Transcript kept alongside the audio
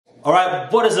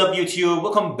Alright, what is up YouTube?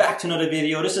 Welcome back to another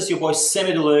video. This is your boy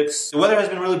Samithelux. The weather has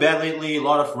been really bad lately, a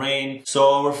lot of rain,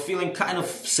 so we're feeling kind of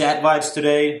sad vibes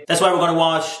today. That's why we're gonna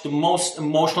watch the most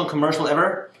emotional commercial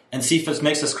ever and see if it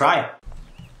makes us cry.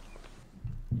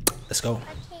 Let's go.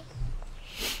 Okay.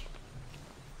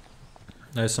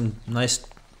 There's some nice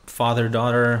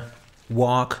father-daughter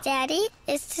walk. Daddy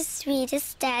is the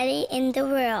sweetest daddy in the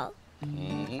world.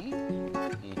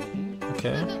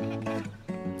 Okay.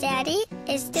 Daddy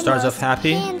is the Starts most off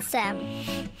happy. handsome.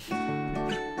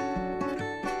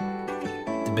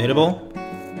 Debatable?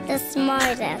 The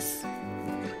smartest.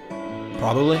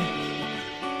 Probably.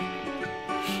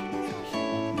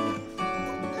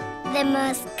 The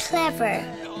most clever.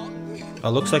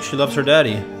 Oh, looks like she loves her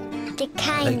daddy. The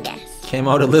kindest. Came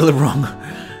out a little wrong.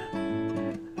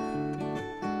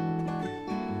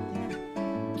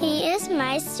 He is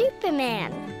my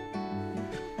Superman.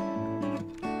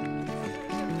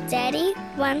 Daddy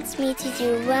wants me to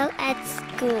do well at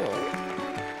school.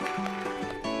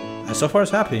 So far,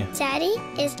 it's happy. Daddy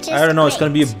is just I don't know, it's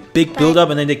gonna be a big but build-up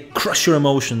and then they crush your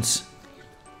emotions.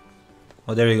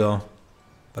 Oh, there you go.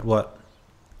 But what?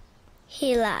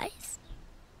 he lies.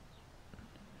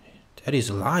 Daddy's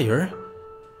a liar?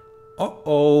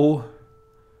 Uh-oh.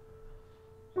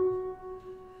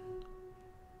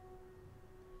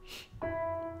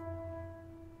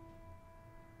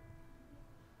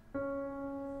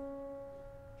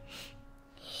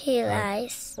 He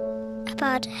lies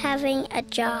about having a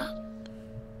job.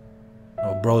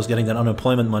 Oh, bro's getting that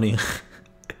unemployment money.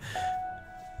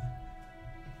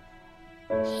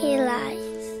 He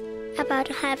lies about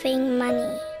having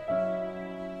money.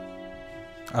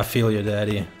 I feel you,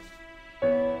 Daddy.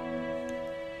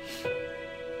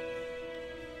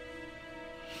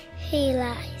 He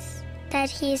lies that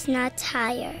he's not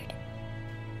tired.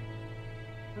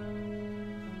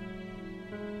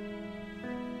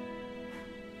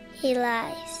 He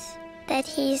lies that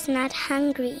he's not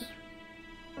hungry.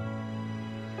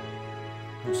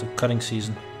 It's a cutting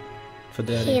season for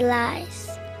Daddy. He lies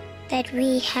that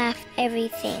we have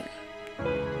everything.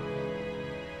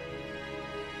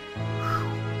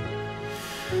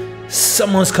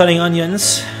 Someone's cutting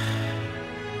onions.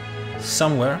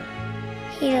 Somewhere.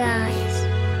 He lies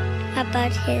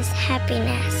about his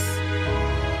happiness.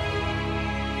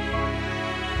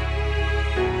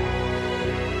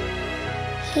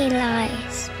 He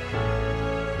lies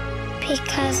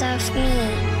because of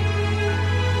me.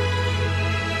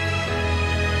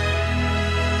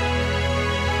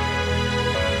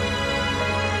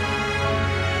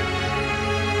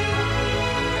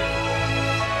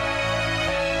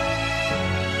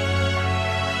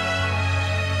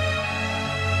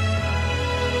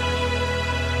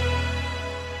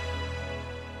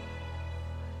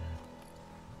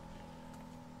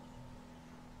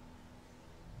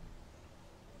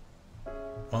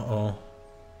 Uh-oh.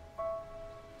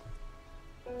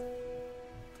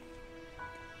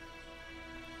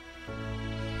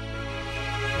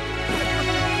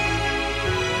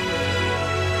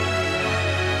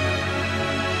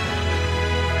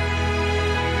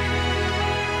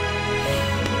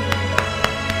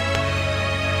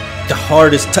 The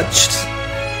heart is touched,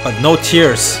 but no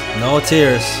tears. No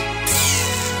tears.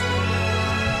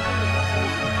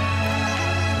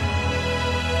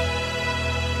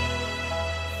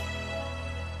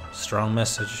 Strong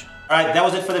message. Alright, that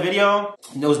was it for the video.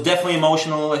 It was definitely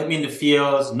emotional. It hit me in the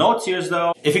feels. No tears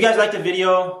though. If you guys liked the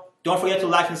video, don't forget to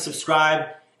like and subscribe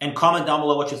and comment down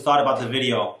below what you thought about the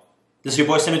video. This is your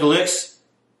boy Samithelux.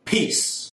 Peace.